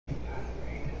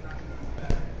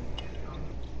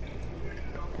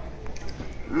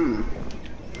I'm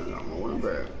going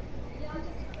back.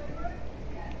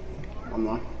 Come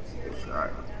on. Good shot.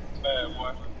 Bad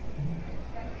boy.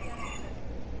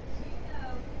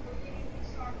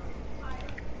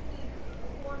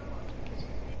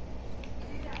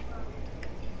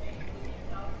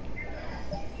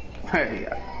 Hey,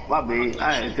 my bad.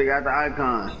 I had to figure out the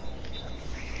icon.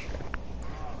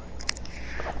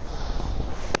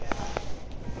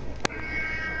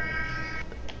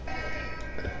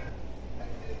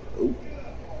 Ooh.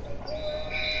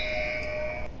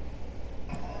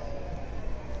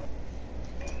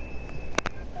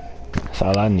 That's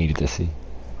all I needed to see.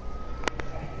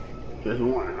 Just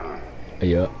one, huh?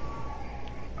 Yup.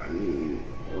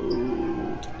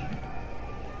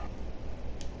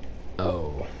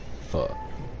 Oh, fuck.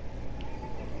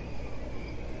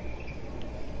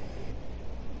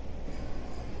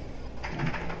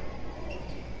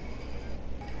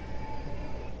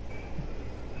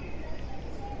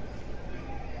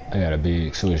 I got a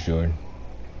big switch, Jordan.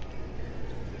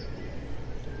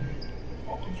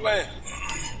 Playing.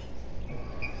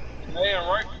 Damn,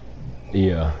 right?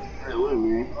 Yeah. Hey, wait a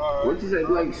minute. What you say,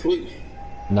 Blake? Switch?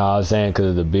 Nah, I was saying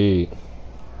because of the big.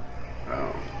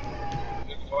 Oh.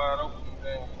 Nigga wide open in the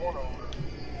damn corner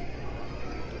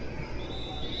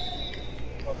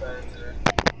over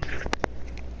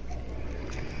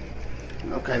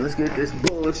there. Okay, let's get this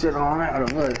bullshit on out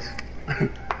of us.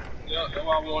 Yeah, that's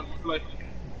why I wanted to play.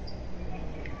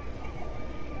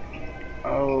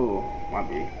 Oh, my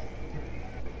bad.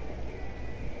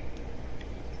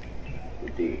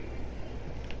 Good deal.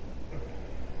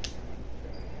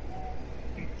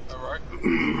 Alright.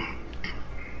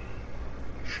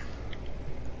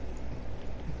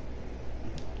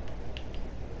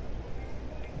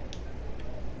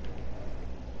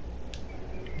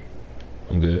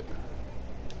 I'm good.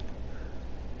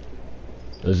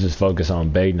 Let's just focus on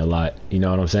baiting a lot. You know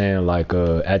what I'm saying? Like,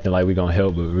 acting like we gonna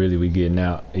help, but really we getting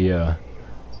out. Yeah.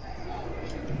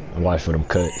 And watch for them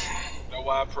cuts. That's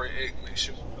why I pray egg, make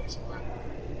sure we play somebody.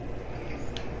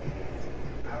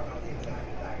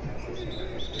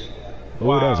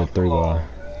 Oh, that was a 3-ball.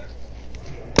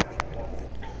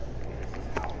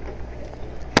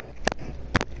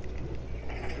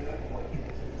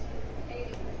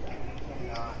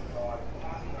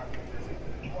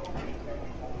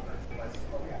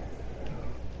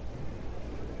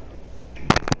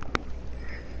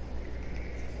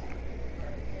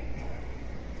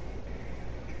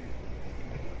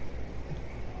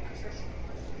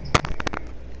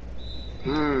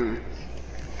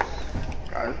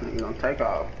 Guys, nigga gonna take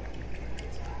off.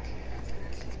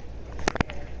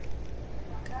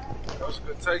 That was a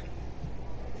good take.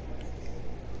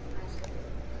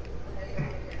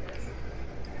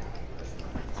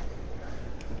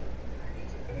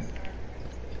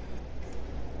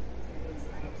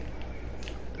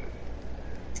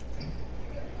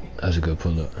 That's a good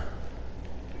pull-up.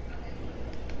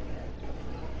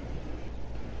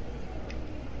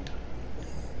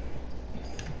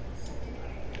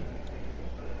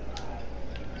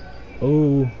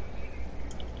 Oh.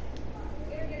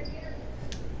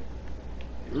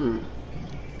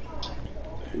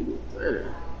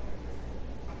 Better.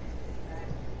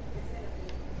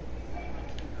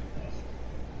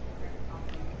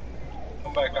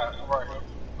 Come back out. Right.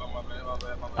 Oh, my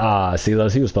bad. Ah,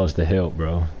 Silos, he was supposed to help,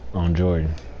 bro, on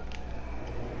Jordan.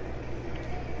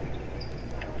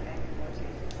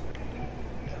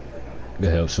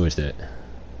 Good help, switch that.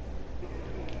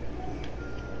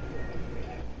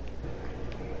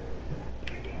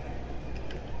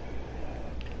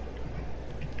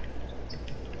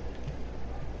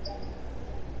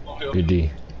 Good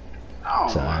D. Oh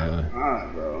Sorry, my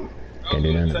god, bro. Can't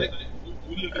do nothing. That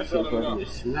fucker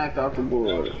just smacked off the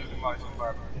board.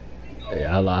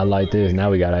 Yeah, I like this. Now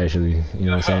we gotta actually, you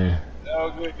know what I'm saying? That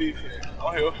was good defense.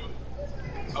 I'm here.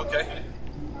 Okay.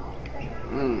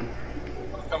 I'm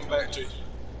coming back to you.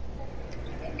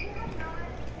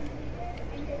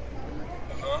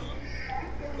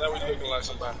 Now we looking like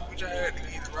somebody. We just had to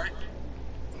eat it, right?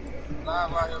 Now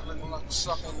I'm out here looking like a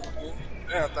sucker in the beginning.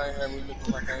 Damn thing had me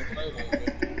looking like I ain't played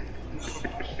anything.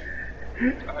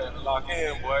 I had to lock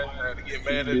in, boy. I had to get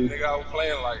mad at the nigga I was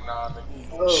playing like, nah, nigga.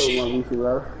 Oh, Shit. my goofy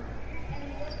love.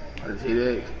 I see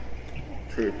that.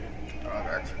 Shit. Oh, I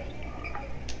got you.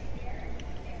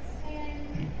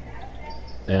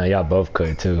 Yeah, y'all both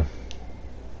could too.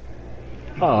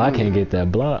 Oh, I can't get that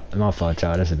block. My fault,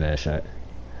 y'all. That's a bad shot.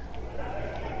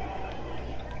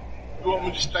 You want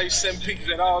me to stay sending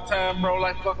pictures at all time, bro?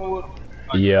 Like fucking with them?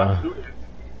 Like, Yeah.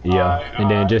 Yeah. Right, and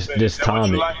then right, just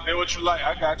time it. That's what you like.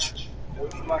 I got you.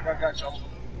 That's what you like. I got you.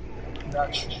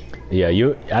 Got you.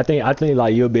 Yeah, I think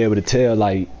like you'll be able to tell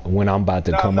like when I'm about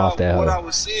to come off that What I hoe.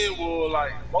 was seeing was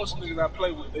like most niggas I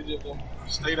play with, they just gonna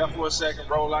stay there for a second,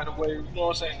 roll out the way, you know what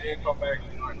I'm saying, then come back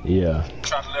and like, Yeah.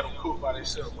 try to let them cook by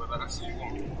themselves. But like I see you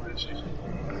gonna do that shit.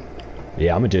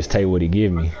 Yeah, I'm gonna just take what he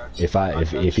give me.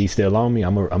 If he's still on me,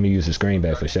 I'm gonna use the screen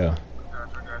back for sure. I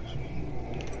got you.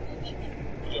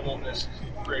 You just want that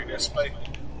create that space.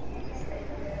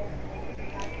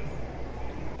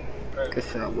 Good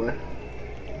shot, boy.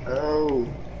 Oh.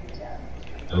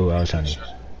 Oh, I was trying to.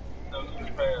 That was a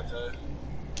good pass,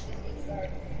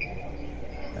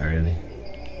 Really?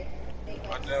 I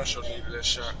damn sure needed that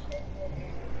shot.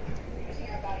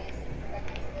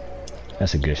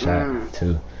 That's a good shot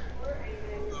too.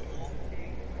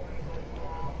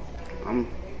 I'm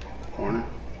corner.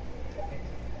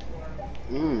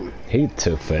 He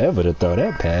took forever to throw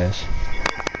that pass.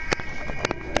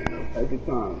 Take your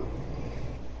time.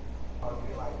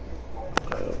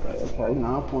 Okay,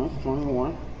 9 points,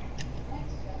 21.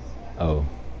 Oh,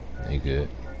 he good.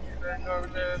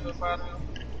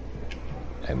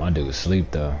 Hey, my dude asleep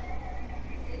though.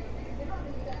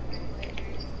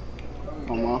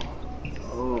 Come on.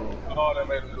 Oh. Oh, that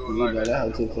made him do it You like got that.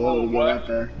 that took forever to get out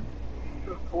there.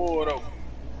 Pull it over.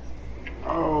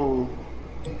 Oh.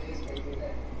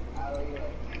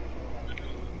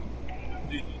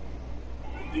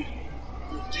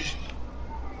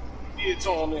 It's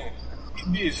on in.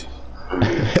 Get busy.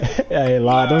 Hey,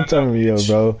 Lyle, don't turn me up,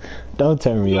 bro. Don't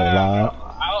turn me up,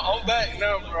 Lyle. I'm back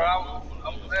now, bro.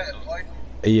 I'm back. Like,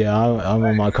 Yeah, I'm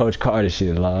on my Coach Carter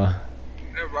shit, Lyle.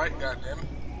 that right, goddammit.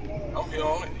 I'm here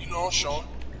on it. You know I'm showing.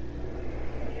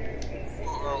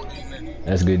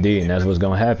 That's good D, and that's what's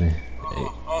gonna happen.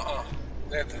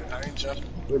 Nothing. I ain't jumping.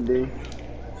 Good D.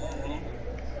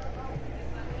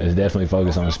 Let's definitely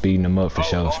focus on speeding them up for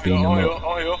sure. Speeding them up.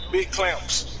 On here. Big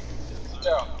clamps.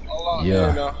 Yeah.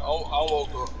 Yeah. I woke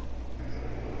up.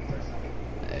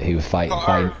 He was fighting.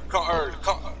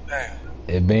 Come damn.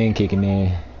 It been kicking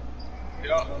in.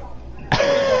 Yeah.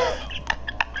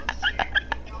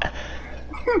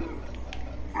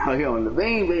 Oh, he on the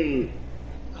bean.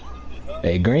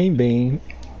 Hey, green bean.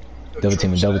 Double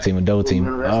team.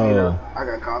 Oh. I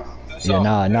got caught.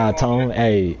 Yeah, nah, Tone.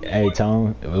 Hey,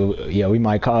 Tone. Yeah, we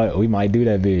might do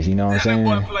that bitch. You know what I'm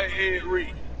saying?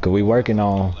 Cause we working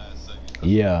on.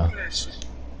 Yeah.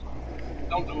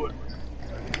 Don't do it.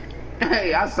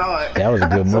 Hey, I saw it. That was a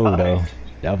good move though.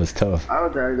 That was tough. I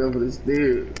was trying to go for the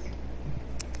steal.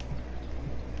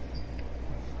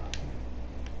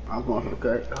 I'm going for the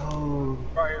cut. Oh.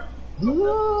 Right here.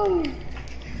 No.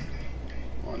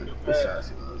 Good shot,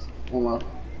 one more.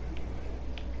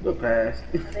 Good pass.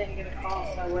 I didn't get a call,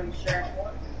 so I wasn't sure.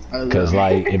 Cause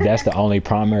like, if that's the only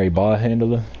primary ball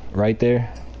handler right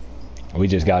there, we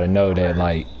just gotta know that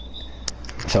like.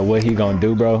 So what he gonna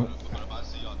do, bro?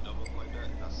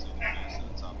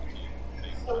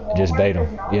 Just bait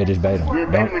him. Yeah, just bait him.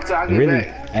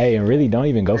 And really don't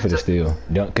even go for the steal.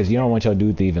 Cause you don't want your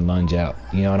dude to even lunge out.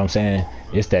 You know what I'm saying?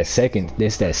 It's that second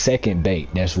bait.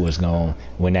 That's what's going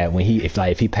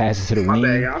if he passes to the wing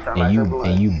and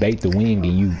you bait the wing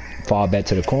and you fall back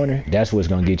to the corner, that's what's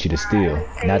gonna get you the steal.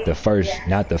 Not the first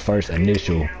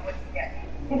initial.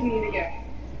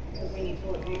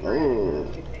 Oh.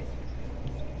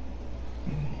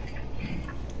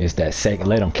 It's that second,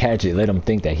 let him catch it, let him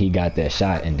think that he got that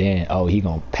shot, and then, he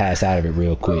gonna pass out of it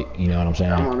real quick. You know what I'm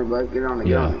saying? I'm on the back, get on the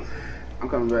gun. I'm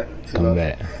coming back. Coming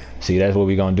back. See, that's what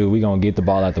we gonna do. We gonna get the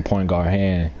ball out the point guard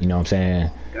hand, you know what I'm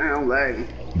saying? Damn, I'm lagging.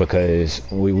 Because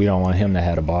we don't want him to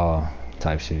have the ball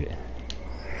type shit.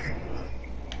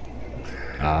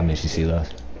 I miss you, C-Love.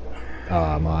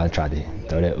 I tried to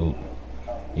throw that oop.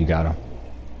 You got him.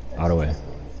 All the way.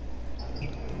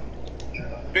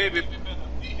 Baby.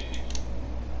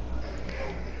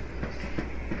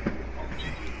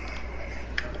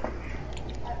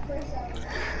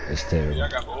 It's terrible. Yeah, I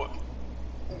got bored.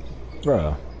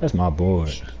 Bro, that's my board,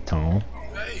 Tone.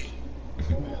 Hey.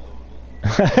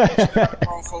 Got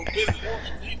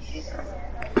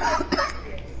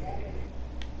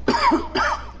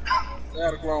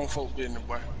a grown folk business,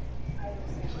 boy.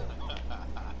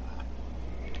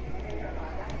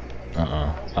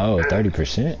 Oh,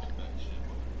 30%?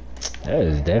 That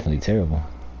is definitely terrible.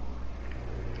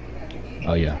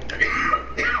 Oh, yeah.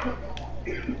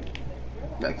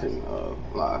 Back to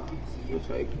live. Just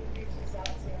fake.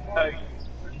 Hey.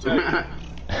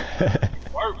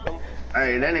 Work them.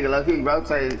 Hey, that nigga lucky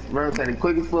rotated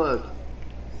quick as fuck.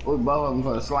 With both of them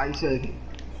for a slight second.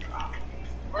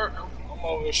 Work them. I'm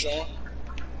over here, Sean.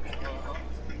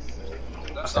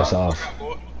 That's off.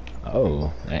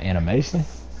 Oh, that animation?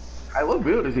 Hey, what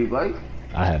build is he, Blake?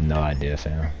 I have no idea,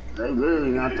 fam. They literally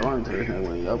not throwing to this nigga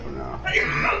when he open now.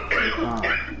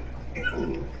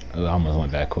 Oh, I almost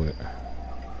went backward.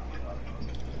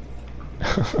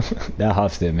 That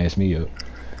hop step messed me up.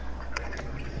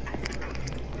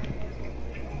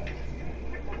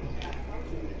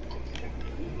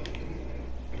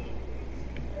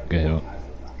 Good help.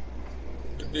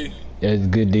 Good D. Yeah, it's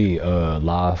good D,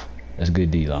 live. That's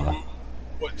good D, live.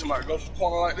 What, somebody go for the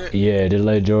corner like that? Yeah, just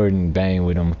let Jordan bang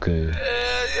with him, cause... Yeah.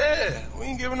 We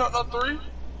ain't giving up no 3.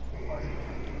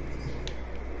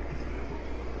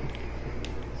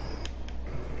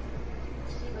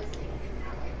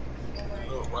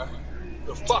 Look, right?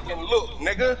 The fucking look,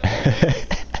 nigga. What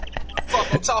the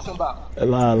fuck I'm talking about? I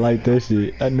like that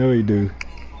shit. I know he do.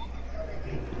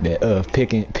 That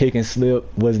pick and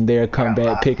slip wasn't there. Come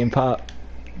back, pick and pop.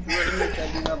 Yeah, the nigga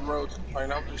can't do nothing road to the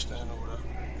plane. I'm just standing over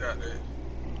there. Got that.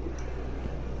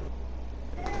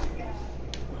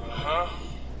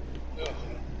 Yeah.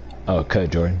 Oh, cut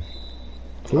Jordan.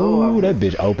 Ooh, that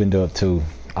bitch opened up too.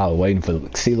 I was waiting for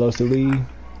Silos to leave.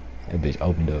 That bitch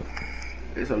opened up.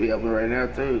 It's gonna be open right now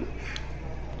too.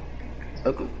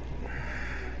 Okay.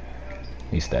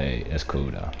 He stayed. That's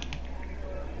cool though.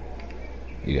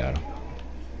 You got him.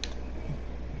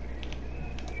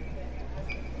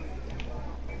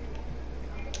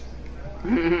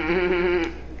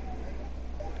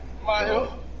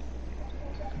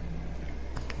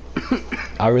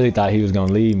 I really thought he was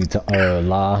gonna leave me to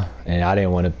lie, and I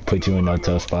didn't want to put you in no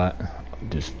tough spot.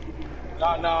 Just. No,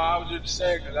 I was just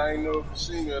saying because I didn't know if you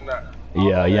seen me or not.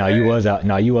 Yeah, you was out.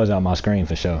 No, you was out my screen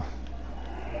for sure.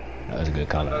 That was a good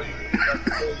call out.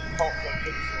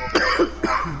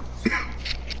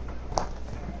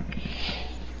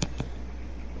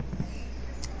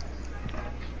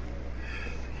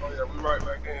 Right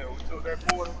back in. We took that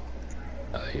quarter.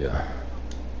 Oh yeah.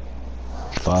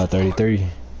 5:33.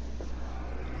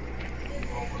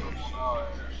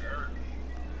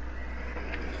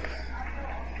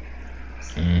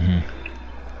 Mhm.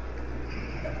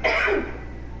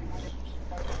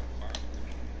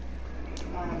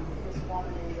 This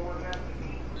woman in Georgia.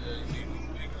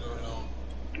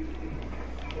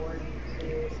 Or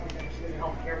to something to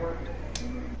healthcare worker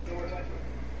in Georgia.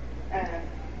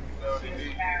 She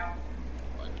was found.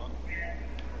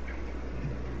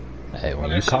 Hey, when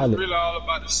Well, you call it. It's really all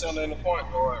about the center and the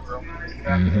point guard, bro.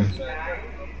 And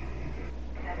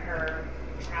her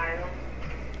child.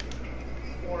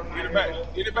 Get it back.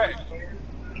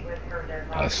 With her dead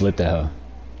I body. slipped at her.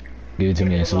 Give it to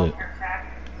me and slip. So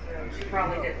she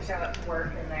probably didn't show up to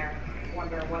work and they're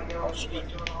wondering what girl was going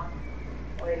on.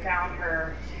 Well, they found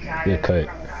her. She died Good cut.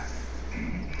 from that.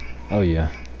 Oh yeah.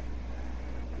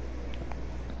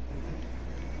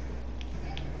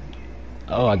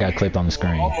 Oh, I got clipped on the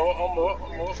screen. I'm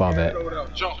up. Fall back.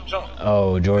 Jump.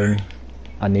 Oh, Jordan.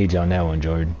 I need you on that one,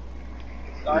 Jordan.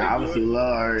 Nah, I was too low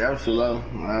already. I was too low.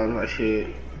 I was like,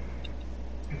 shit.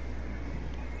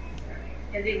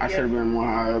 I should have been more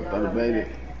high up. I debated.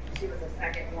 She was the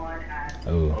second one at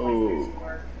Oh.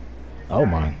 Oh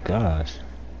my gosh.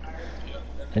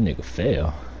 That nigga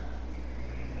fell.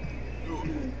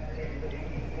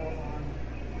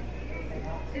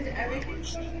 Is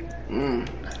everything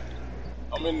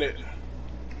I'm in there.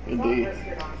 Indeed.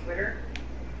 listed on Twitter?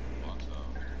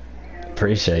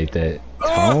 Appreciate that.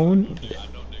 Tone?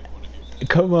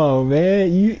 Come on,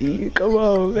 man. You come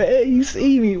on, man. You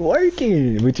see me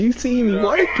working, but you see me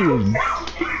working.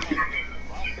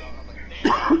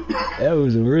 That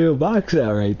was a real box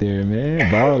out right there, man.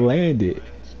 Ball landed.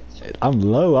 I'm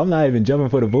low. I'm not even jumping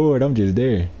for the board. I'm just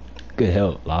there. Good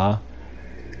help, La.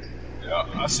 Yeah,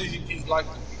 I see you keep like.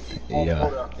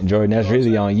 Yeah, Jordan, that's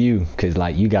really on you, cause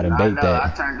like you gotta bait that. I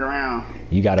turned around.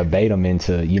 You gotta bait him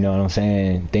into, you know what I'm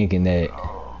saying, thinking that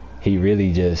he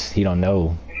really he don't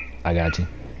know. I got you.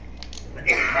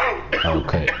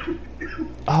 Okay.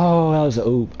 Oh, that was a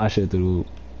oop. I should have threw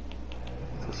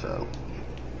the oop. So,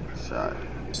 shot.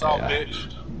 Soft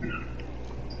bitch.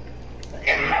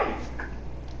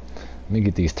 Let me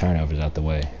get these turnovers out the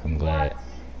way. I'm glad.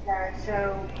 That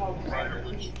show called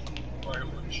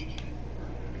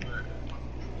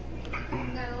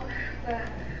No, but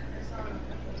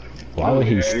Why would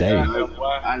he stay? I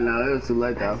know, it was too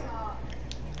late though.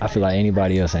 I feel like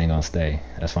anybody else ain't gonna stay.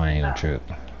 That's why I ain't gonna trip.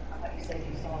 I thought you said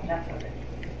you saw enough of it.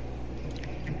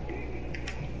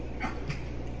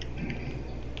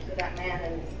 So that man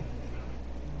is.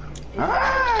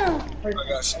 Ah! I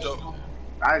got stuck.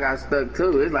 I got stuck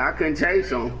too. It's like I couldn't chase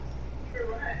him.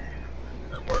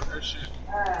 That worked that shit.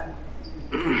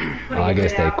 Oh, I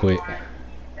guess they quit.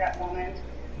 That woman.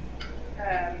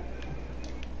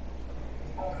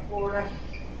 Florida.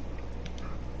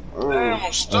 Oh. Damn,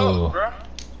 I'm stuck, Oh. bro.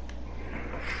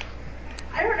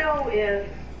 I don't know if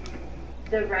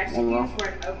the rescues were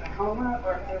in Oklahoma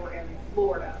or if they were in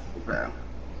Florida. Okay.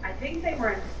 I think they were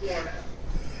in Florida.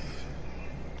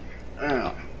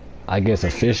 Damn. I guess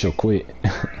official quit.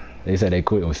 They said they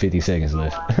quit with 50 seconds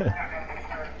left.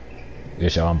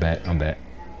 Good show, I'm back.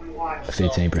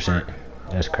 15%.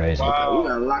 That's crazy. Wow. We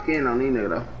gotta lock in on these niggas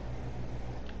though.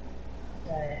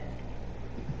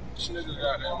 This nigga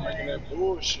got them making that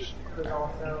bullshit.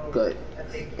 Cut.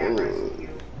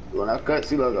 When I cut,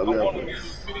 see look, I I'll want be to get up.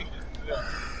 50. Yeah.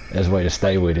 That's the way to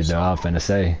stay with it, though. I'm finna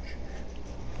say.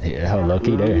 Yeah, how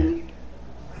lucky there.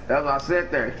 That's what I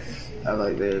said there. I was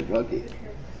like, there, fuck it.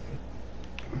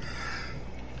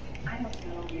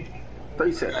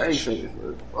 3 seconds, 8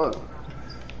 seconds. Fuck.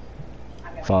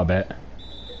 Fall back.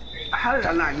 How did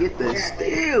I not get this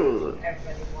steal? That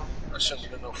shouldn't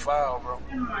have been no foul, bro.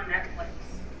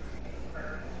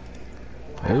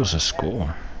 It was a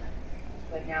score.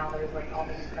 But now there's like all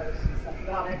these posts and stuff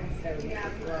about it, so yeah.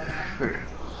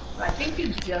 I think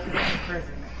he's just in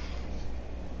prison.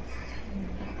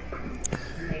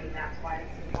 Maybe that's why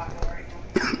it's so popular right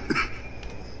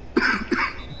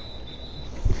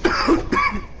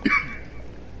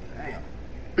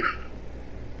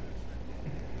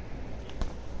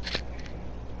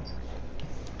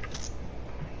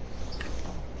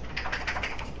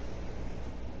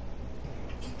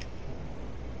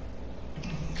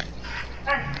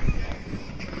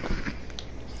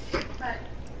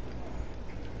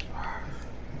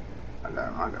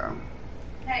I got him.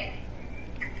 Hey,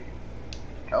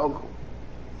 Oh,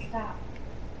 stop.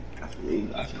 that's me.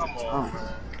 Come on.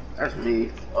 That's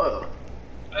me.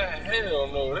 Hey, hell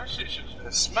no. That shit should have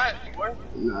been smacked, boy.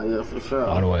 Nah, yeah, for sure.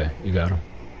 All the way. You got him.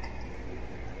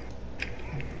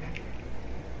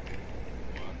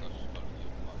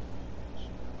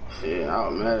 Shit, I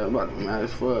was mad about the mad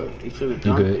as fuck. He should have You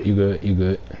jumped good. it. You good. You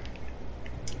good.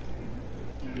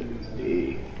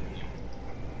 Yeah.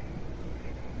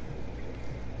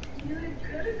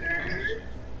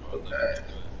 Okay.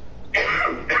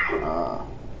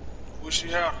 What she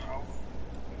have, bro?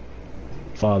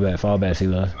 Fall back, see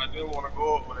love. I didn't want to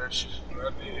go up with that shit, but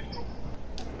I did.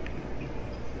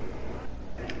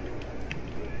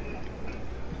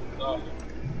 No.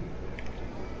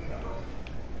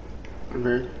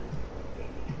 Okay.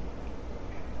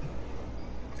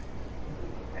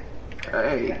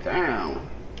 Hey, damn.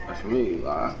 That's me,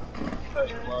 like.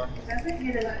 Hey, man. Doesn't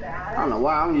get as I bad. don't know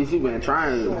why I'm used to been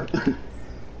trying. Good.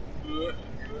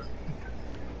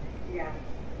 Yeah.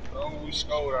 Oh, we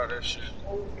scored out that shit.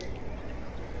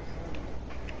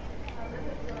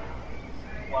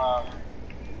 Wow.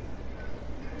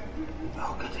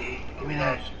 Oh, good D. Give me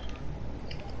that.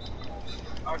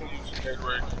 I can use some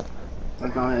Gatorade.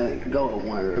 Let's go ahead and go with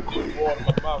one real quick. Put water in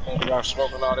my mouth when I'm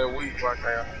smoking all that weed right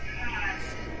now.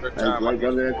 Good Hey, time. Blake,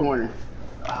 go to that corner.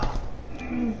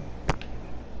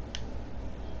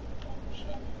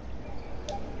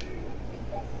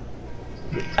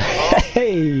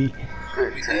 Hey.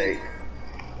 Good take.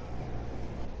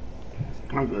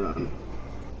 I'm good on it.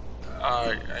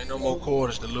 Alright, ain't no more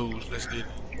quarters to lose. Let's get it.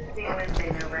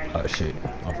 Oh shit.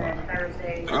 My fault.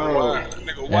 Nigga Oh. wide.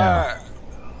 Nigga Yeah. wide.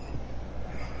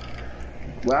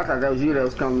 Well, I thought that was you that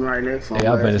was coming right next to him. Hey,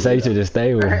 I was finna say you should just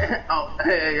stay with him. Oh,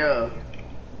 hey, yo.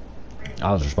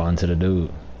 I was responding to the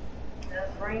dude.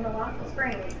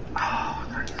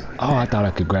 Oh, I thought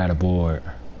I could grab a board.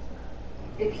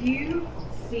 If you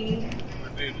see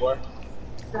Good deal, boy.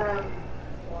 some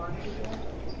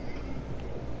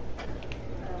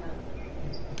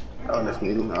Oh, that's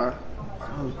me. Alright.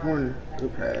 Oh, corner.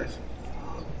 Good pass.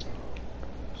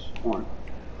 One.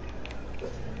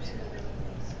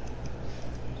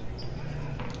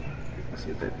 Let's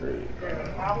get that three.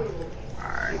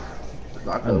 Alright.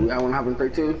 Lock up. I want to hop in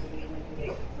 3-2.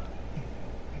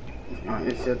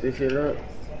 Let's set this shit up.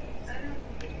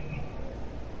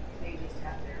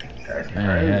 That's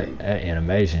Man, crazy. that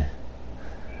animation.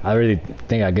 I really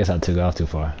think I took it off too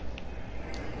far.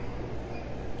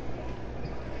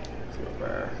 So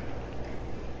fast.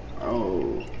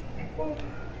 Oh.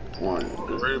 One.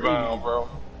 Good Rebound, bro.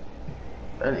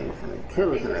 That nigga finna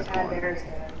kill us in that corner.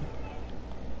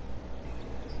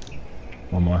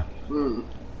 One more.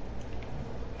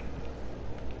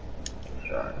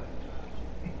 Shot.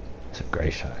 It's a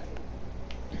great shot.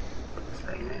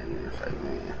 Say man. Say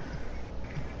man.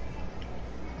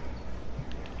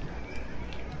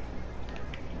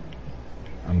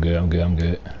 I'm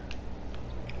good.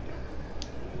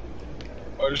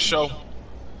 Oh, the show.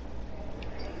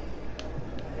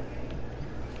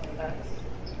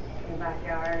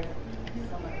 backyard.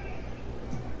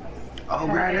 Oh,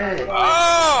 grab that.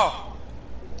 Oh!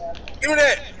 Give me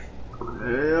that!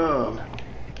 Yeah.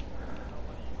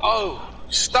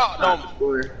 Stopped on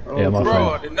me. Yeah, my Bro, I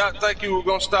friend. did not think you were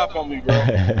gonna stop on me, bro.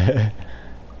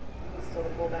 Still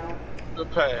pull down.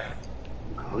 Good pass.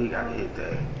 Oh, we gotta hit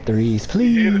that. Threes,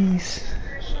 please.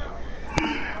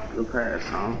 Good pass,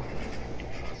 huh?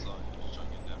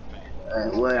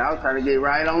 Well, I was trying to get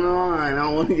right on the line. I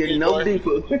don't want to get no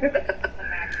deeper.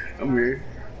 I'm here.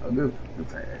 I'll do the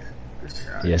pass. Good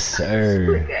shot. Yes,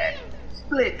 sir.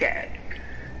 Split cat.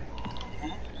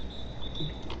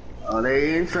 Oh,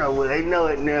 they in trouble. They know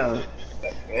it now.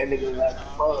 That nigga like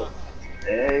fuck.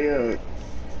 There you go.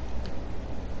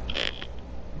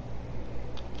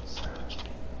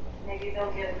 Maybe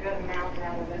they'll get a good amount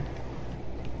out of it.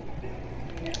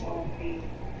 And it won't be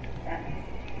that.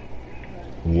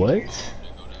 What?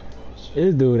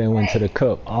 This dude that went to the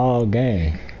cup all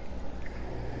game.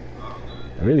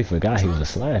 I really forgot he was a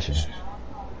slasher.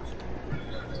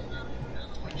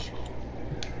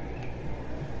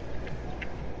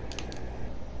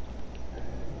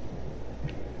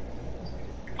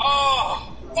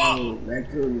 Oh, fuck! Oh,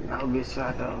 that dude, I'll get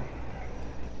shot though.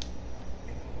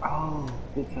 Oh,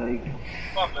 good take.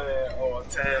 My bad. Oh,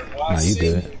 Taz. Well, Nah, you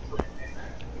good.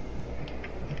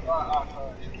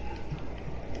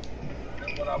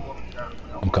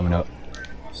 I'm coming up.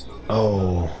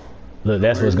 Oh, look,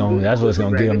 that's what's gonna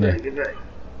get him the. Get back.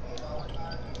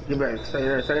 Get back. Stay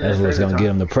there. Stay there. That's what's gonna get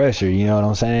him the pressure. You know what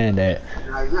I'm saying? That,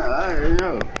 I already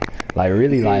know. like,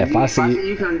 really, like, if I see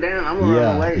you come down, I'm gonna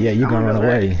run away. yeah, you gonna run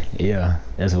away. Yeah,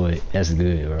 that's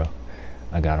good, bro.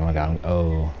 I got him.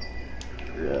 Oh,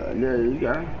 Yeah, you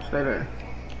got him. Stay there.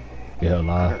 good help,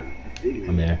 live.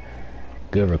 I'm there.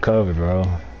 Good recovery, bro.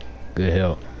 Good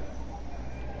help.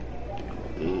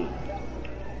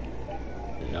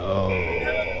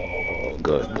 No,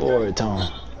 good boy, Tom.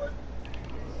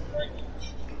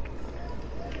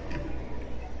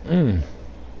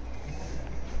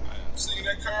 See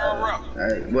that car route.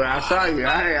 Hey, well, I saw you.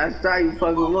 I saw you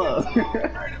fuck him up.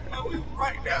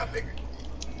 Right now, nigga.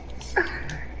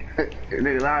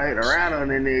 Nigga, I hit around on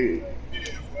that nigga.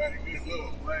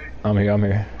 I'm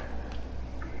here.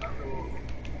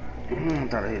 I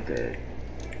thought I hit that.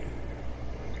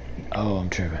 Oh, I'm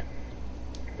tripping.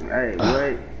 Hey,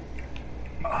 wait.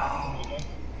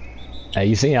 Hey,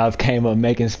 you see how I came up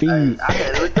making speed? I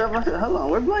had looked up. I said, hold on,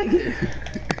 where's Blanket?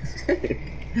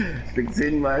 Stick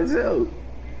sitting by himself.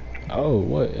 Oh,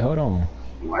 what? Hold on.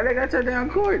 Why they got your down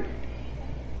court?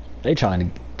 They trying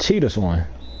to cheat us one.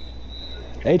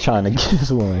 They trying to get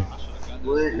us one.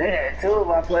 Well, they had two of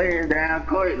our players down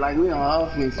court like we on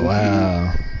offense.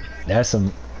 Wow. That's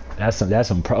some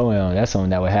pro. That's something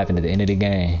that would happen at the end of the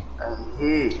game.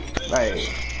 Yeah, like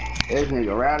this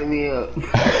nigga routed me up.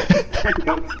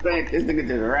 This nigga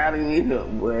just routed me up,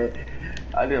 boy.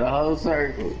 I did a whole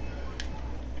circle.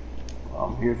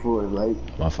 I'm here for it, like.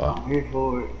 My fault. I'm here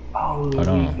for it. Oh, Hold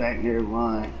on. he's back there,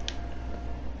 mine.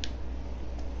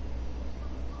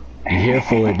 You here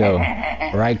for it though?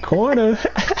 Right corner.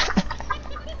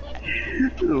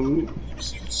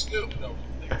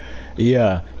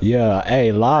 Yeah.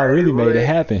 Hey, Law really made it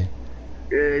happen.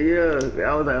 Yeah.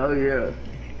 I was like, oh yeah.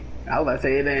 I was about to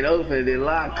say it ain't over. Then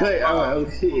Law cut. I was like,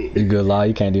 oh shit. You good, Law?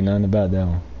 You can't do nothing about that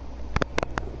one.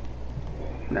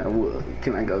 Now what?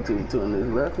 Can I go to this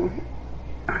left one?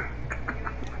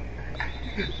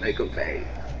 Make a pay.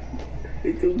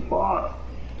 It's too far.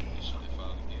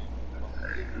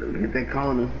 Let me hit that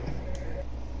corner.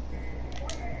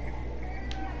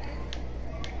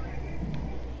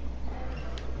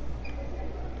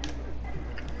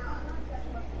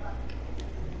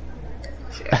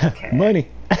 Money.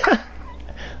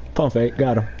 Pump fake.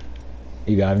 Got him.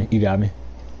 You got me.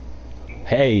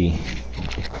 Hey.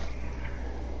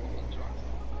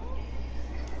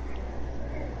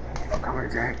 Oh, come here,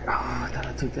 Jack. Oh, I thought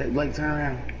I took that. Blake, turn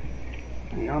around.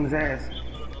 He on his ass.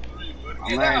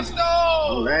 I'm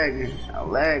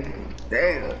lagging.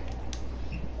 Damn.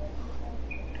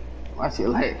 Watch your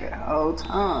leg that whole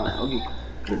time. Okay,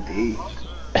 good D.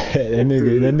 that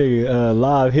nigga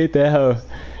live hit that hoe.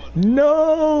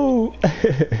 No.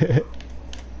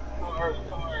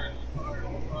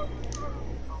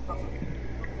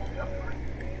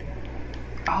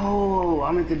 Oh,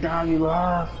 I meant to dog you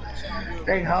off.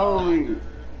 They hold me.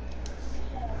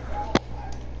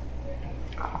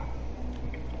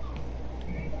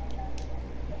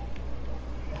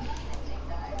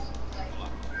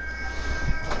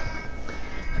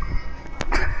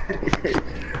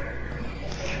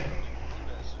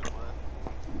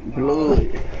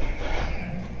 Blood.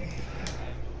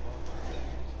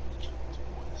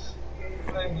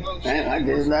 Man, I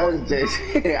just noticed that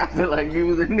shit. I feel like you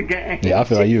was in the game. Yeah, I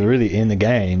feel like you were really in the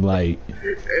game. Like,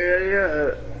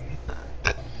 yeah.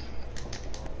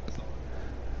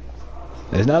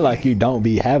 It's not like you don't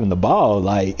be having the ball,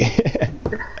 like. Yeah.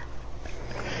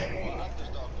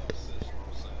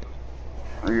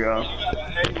 You got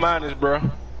an A minus, bro.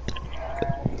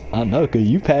 I know, cause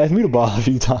you passed me the ball a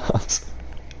few times.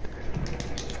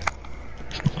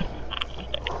 You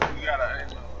got an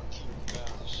A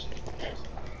minus.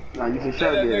 No, you can Let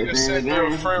show that this. nigga In send the me a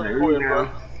game, friend there request, you bro.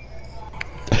 go.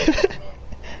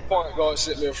 Point guard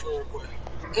sent me a friend request.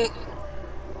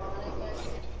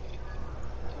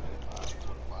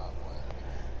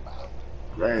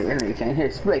 Hey, that nigga can't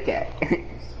hit split cat.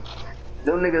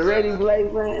 Them niggas ready,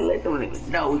 Blake, man. Let them niggas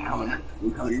know we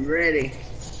coming ready.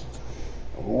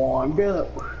 Warmed up.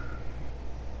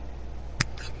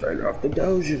 Straight off the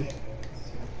dojo.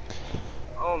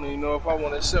 I don't even know if I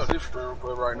want to accept this friend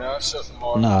request right now. I accept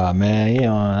tomorrow. Nah, man,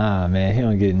 he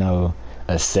don't get no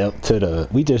accept to the.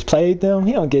 We just played them.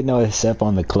 He don't get no accept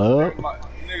on the club.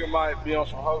 Nigga might be on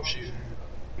some hoe shit.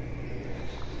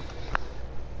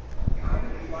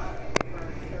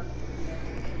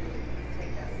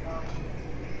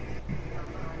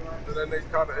 So that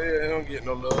nigga caught the head, he don't get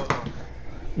no love.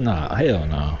 Nah, hell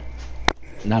no.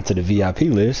 Not to the VIP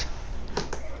list.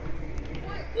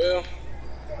 Well,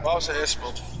 boss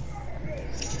Espo.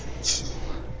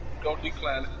 Don't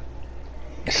decline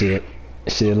it.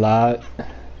 Shit, live.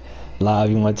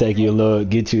 You want to take you a little,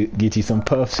 get you some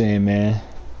puffs in, man.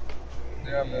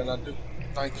 Yeah, man, I do.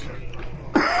 Thank you.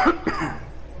 I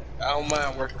don't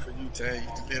mind working for you, Tay. You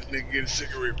can let nigga get a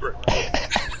cigarette break.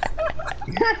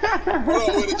 Hold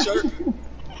on with it, church.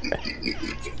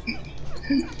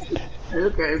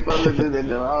 Okay, fuck with this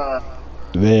nigga.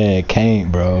 Man,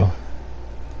 can't, bro.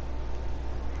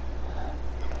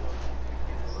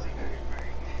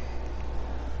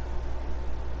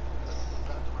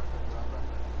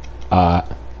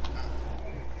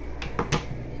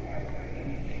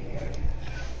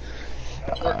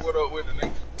 What up with it,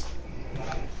 nigga?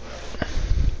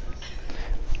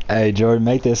 Hey, Jordan,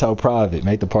 make this whole private.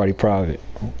 Make the party private.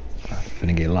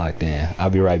 Finna get locked in. I'll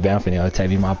be right back. I'm finna take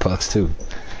me my pucks too.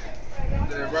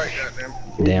 Damn right, goddamn.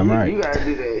 Damn right. You gotta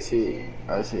do that shit.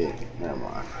 Oh shit. Never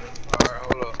mind. Alright,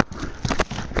 hold up.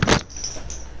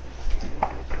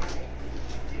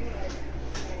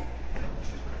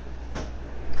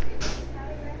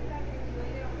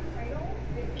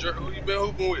 Jerk, who you been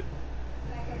hooping with?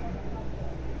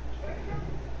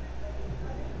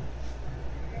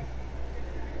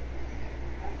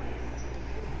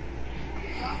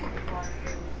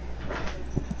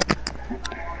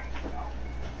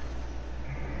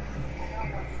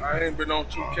 I ain't been on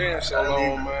 2K in so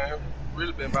long, man.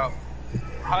 Really been about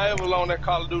however long that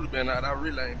Call of Duty been out. I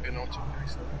really ain't been on 2K.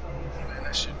 So, man,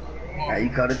 that shit. Now you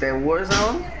called it that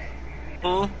Warzone?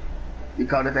 Hmm? You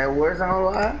called it that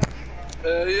Warzone live?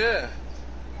 Yeah.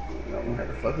 I'm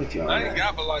gonna fuck with you on I ain't that.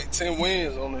 got but like 10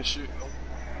 wins on this shit, though.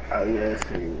 Oh yeah,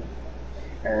 see.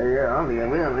 Yeah, we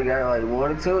only got like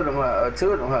one or two of them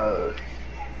hoes.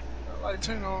 Like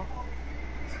 10 on.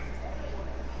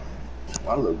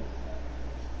 I look.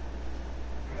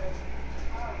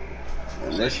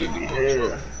 Man, that should be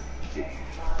hell.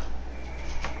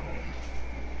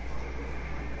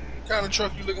 What kind of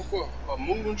truck you looking for? A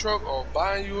moving truck or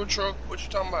buying you a truck? What you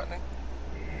talking about, nigga?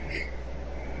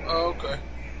 Oh, okay.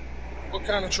 What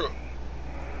kind of truck?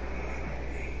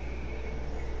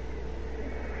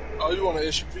 Oh, you want an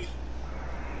SUV?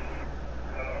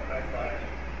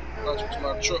 Thought you talking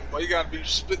about a truck. Well, you gotta be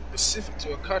specific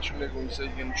to a country, nigga, when you say you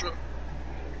getting a truck.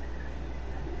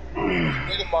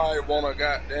 Nigga might want a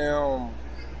goddamn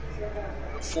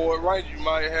Ford Ranger. You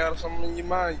might have something in your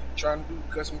mind. You trying to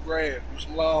cut some grass, do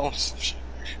some lawns.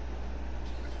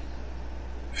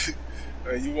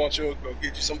 You want your go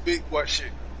get you some big boy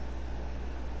shit.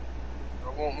 I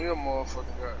want me a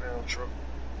motherfucking goddamn truck.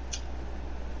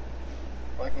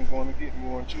 I think I'm going to get me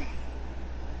one too.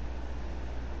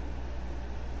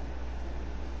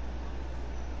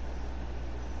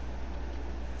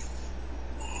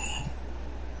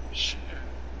 Shit.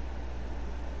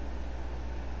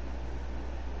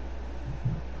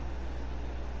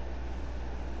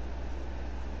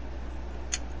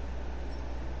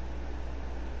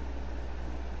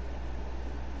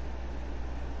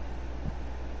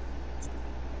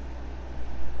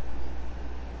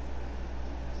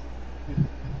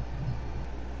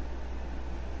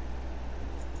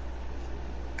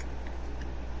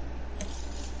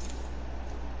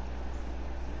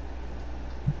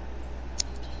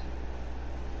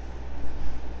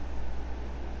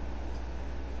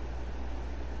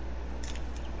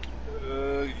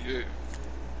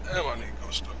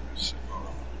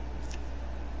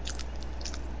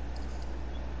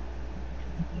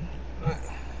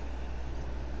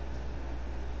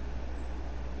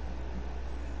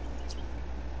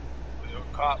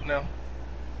 cop now.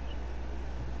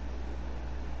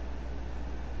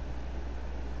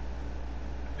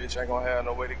 Bitch ain't gonna have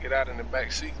no way to get out in the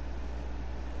back seat.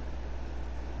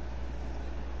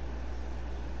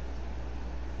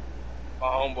 My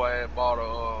homeboy had bought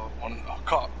a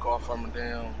cop car from a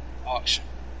damn auction.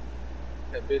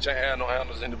 That bitch ain't had no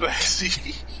handles in the back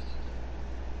seat.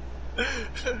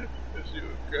 That shit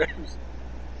was crazy.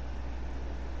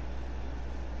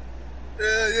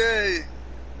 Yeah.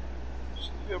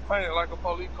 She painted like a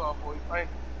police car, boy. He painted.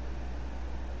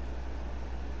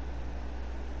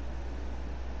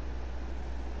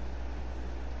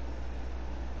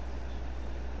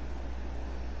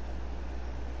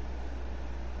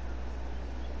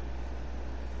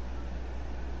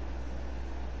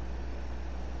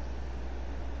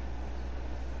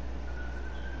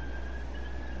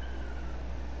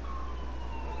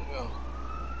 Yeah.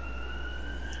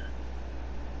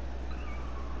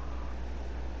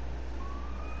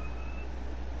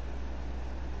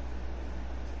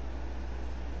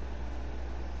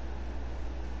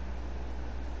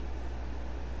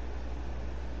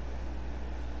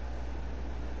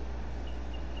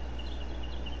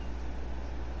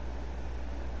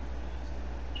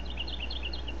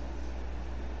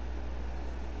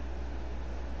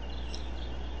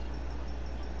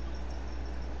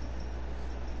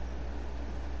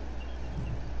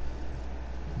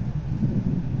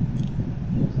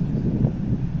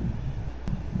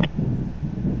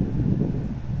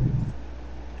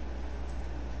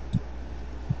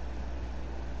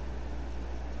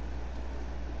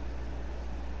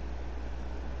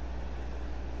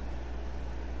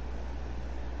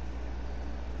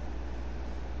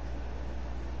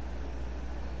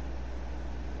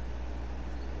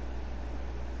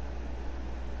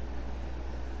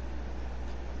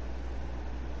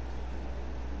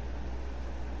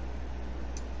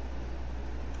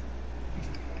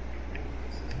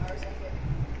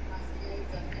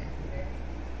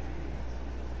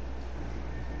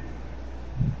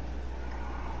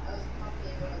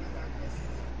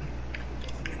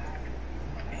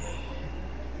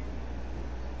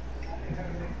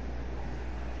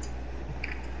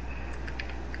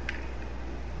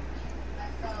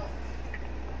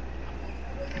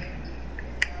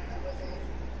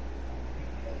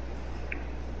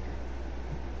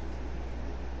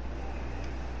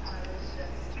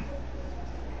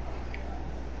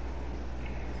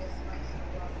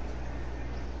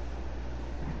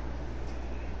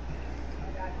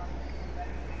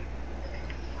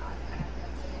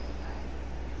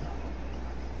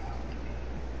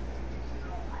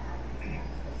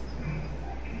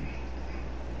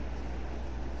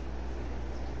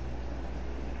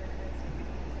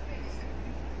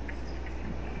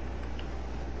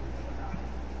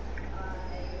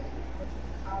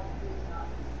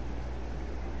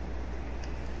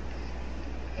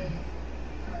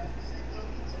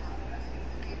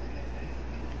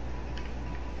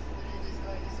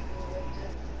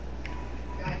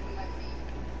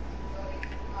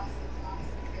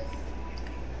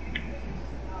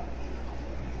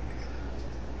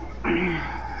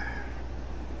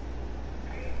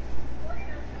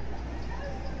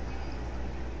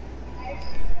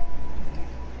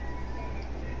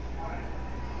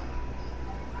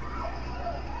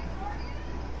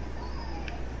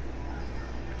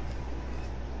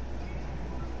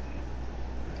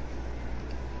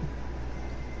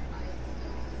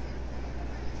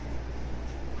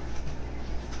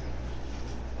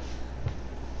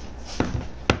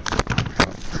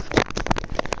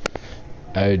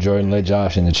 Hey Jordan, let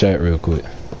Josh in the chat real quick.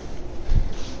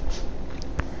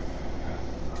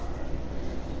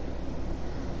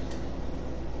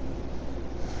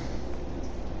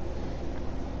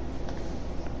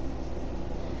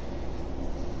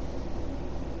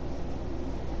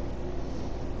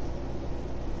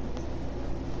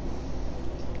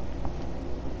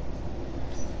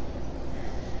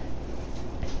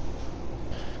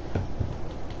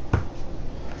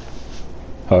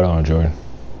 Hold on, Jordan.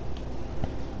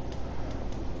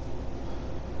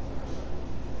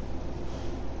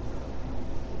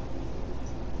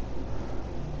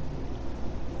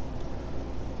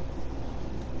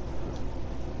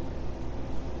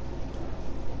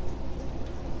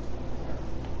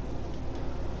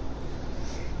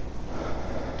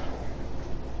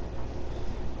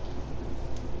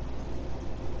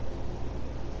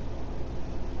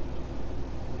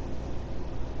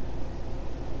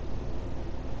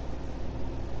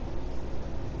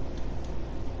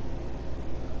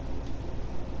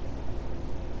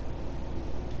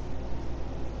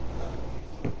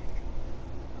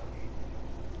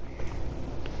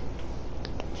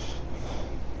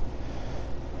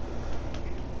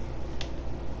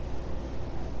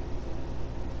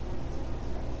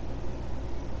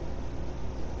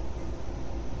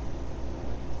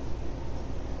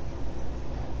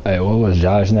 Hey, what was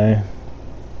Josh's name?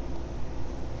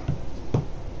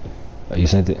 Oh, you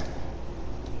sent it?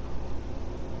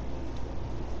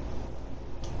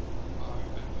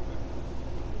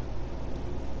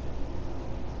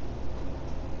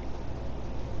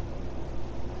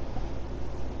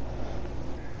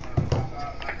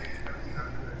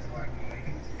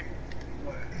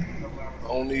 I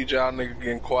don't need y'all nigga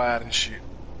getting quiet and shit.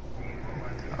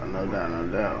 Oh, no doubt, no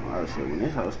doubt. Oh shit, when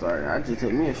this hoe started, I just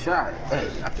took me a shot. Hey,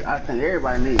 I think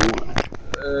everybody needs one.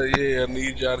 Yeah, I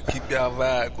need y'all to keep y'all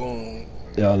vibe going.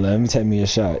 Yo, let me take me a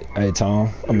shot. Hey,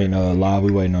 Tom. I mean, Live,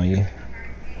 we waiting on you.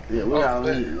 Yeah, we all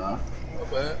need it, bro. My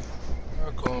bad.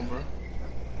 I'll come, bro.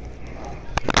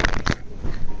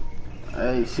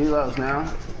 Hey, shoe-ups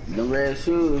now. The red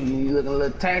shoes, you looking a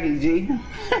little tacky, G.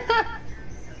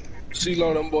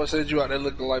 CeeLo, them boys said you out there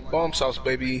looking like bomb sauce,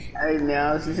 baby. Hey,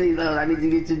 now, CeeLo, I need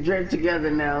you to get your drip together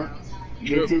now.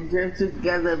 Get your drip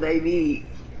together, baby.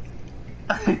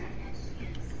 My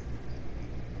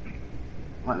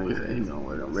nigga said he gonna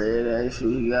wear the red ass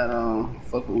shoes he got on.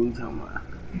 Fuck what we talking about.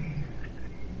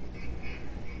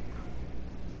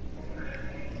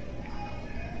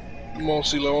 Come on,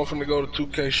 CeeLo, I'm finna go to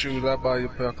 2K shoes. I'll buy you a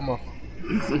pair. Come on.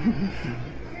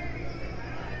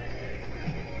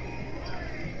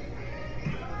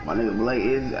 My nigga Blake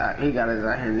he got us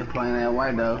out here just playing that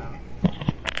white though.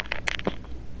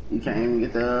 You can't even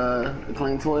get the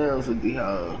clean 12s with the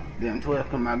damn 12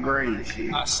 come out gray and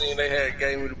shit. I seen they had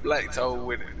gave me the black toe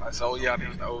with it. I said, oh yeah,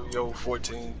 these OVO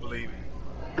 14, believe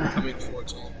it. I mean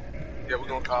 14. Yeah, we're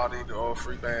gonna call these the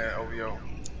FreeBandz OVO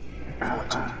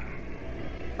 14.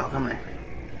 Oh, come here.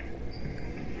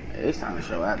 Hey, it's time to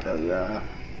show out though, y'all.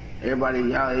 Everybody,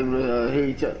 y'all able to hear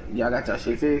each other? Y'all got your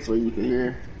shit fixed where you can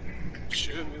hear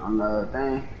Should on the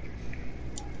thing?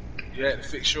 You had to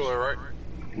fix yours, right?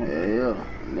 Yeah.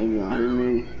 Nigga gonna hear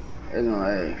me. They gonna,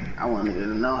 hey, I want niggas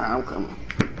to know how I'm coming.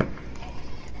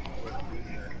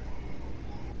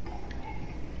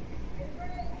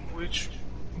 Which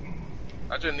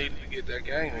I just needed to get that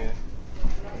game in.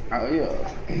 Oh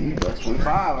yeah, you bust 25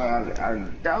 out of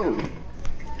the dough.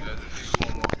 Yeah, just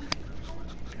need one more.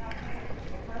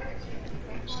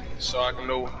 So I can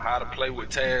know how to play with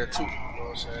Taz too. You know what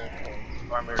I'm saying?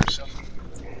 Primary center.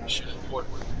 Shit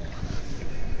important.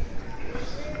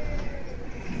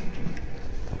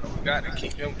 We got to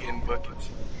keep him getting buckets.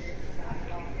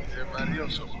 Everybody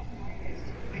else up.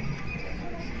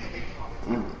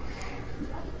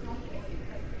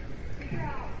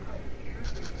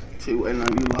 She waiting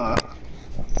on you, Not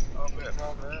bad.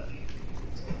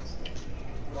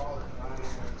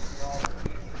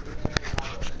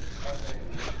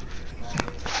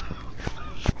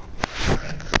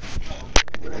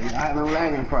 I have no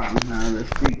lagging problem now. Let's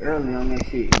speak early on that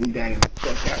shit. We got to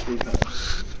fuck out this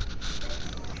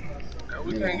hoe.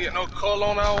 We can't get no call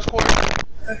on our court.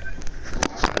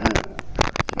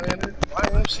 Man,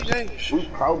 YMCA. We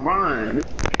pro Brian.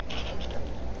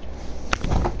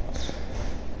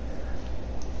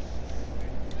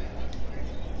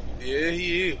 Yeah,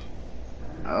 he is.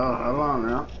 Oh, hold on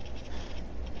now.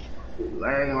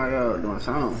 Lagging like doing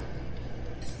something.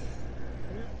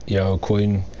 Yo,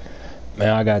 Quentin. Man,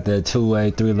 I got that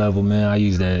 2A, 3 level, man. I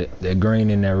use that green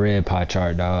and that red pie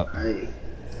chart, dog. Hey.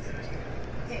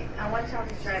 Okay, I want y'all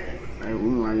to try this. Hey, we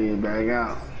might need to bag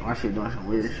out. My shit doing some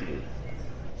weird shit.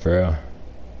 For real.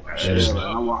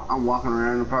 I'm walking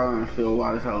around the apartment and feel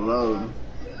why this whole load.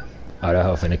 Oh, that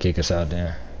hoe finna kick us out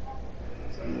there.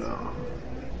 No.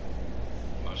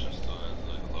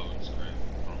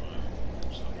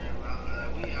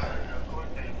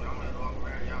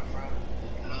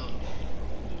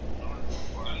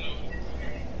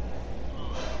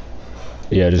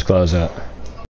 Yeah, just close up.